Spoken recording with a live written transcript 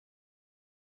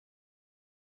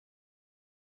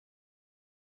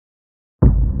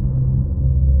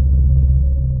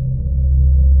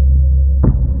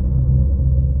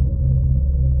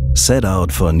set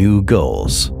out for new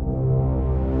goals.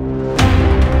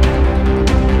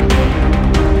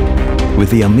 With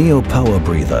the AMEO Power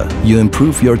Breather, you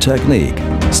improve your technique,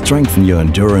 strengthen your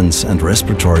endurance and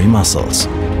respiratory muscles.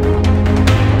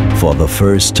 For the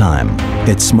first time,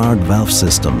 its smart valve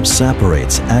system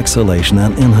separates exhalation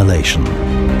and inhalation.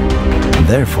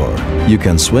 Therefore, you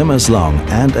can swim as long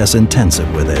and as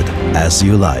intensive with it as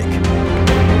you like.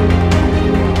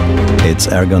 Its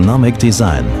ergonomic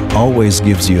design always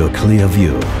gives you a clear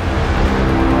view.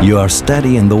 You are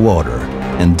steady in the water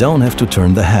and don't have to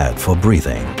turn the head for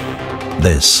breathing.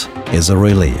 This is a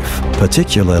relief,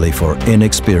 particularly for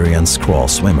inexperienced crawl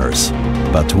swimmers.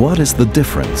 But what is the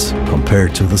difference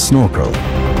compared to the snorkel?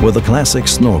 With a classic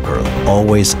snorkel,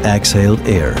 always exhaled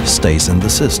air stays in the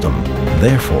system.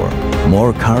 Therefore,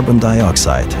 more carbon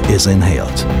dioxide is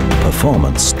inhaled.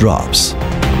 Performance drops.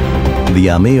 The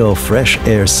AMEO Fresh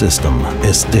Air system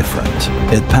is different.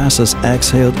 It passes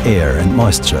exhaled air and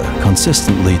moisture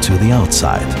consistently to the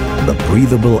outside. The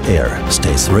breathable air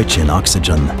stays rich in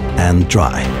oxygen and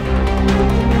dry.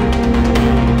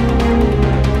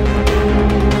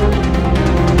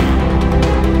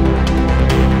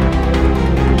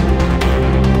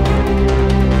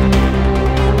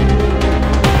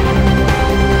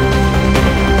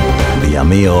 The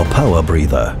AMEO Power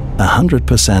Breather,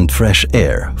 100% fresh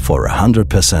air for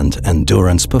 100%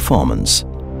 endurance performance.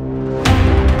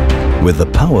 With the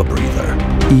Power Breather,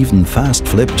 even fast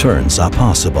flip turns are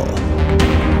possible.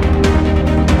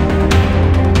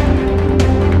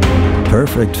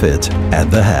 Perfect fit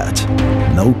at the head.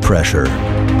 No pressure,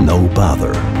 no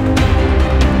bother.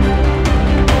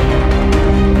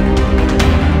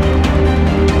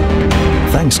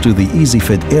 Thanks to the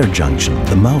EasyFit air junction,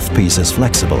 the mouthpiece is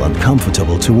flexible and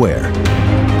comfortable to wear.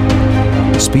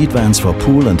 Speed vents for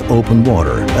pool and open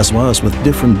water, as well as with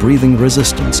different breathing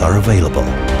resistance, are available.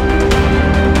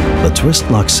 The twist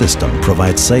lock system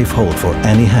provides safe hold for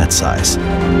any head size.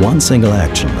 One single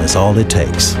action is all it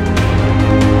takes.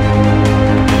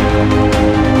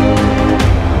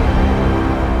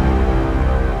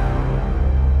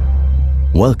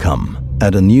 Welcome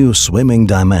at a new swimming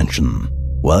dimension.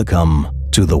 Welcome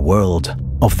to the world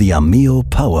of the AMEO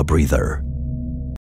Power Breather.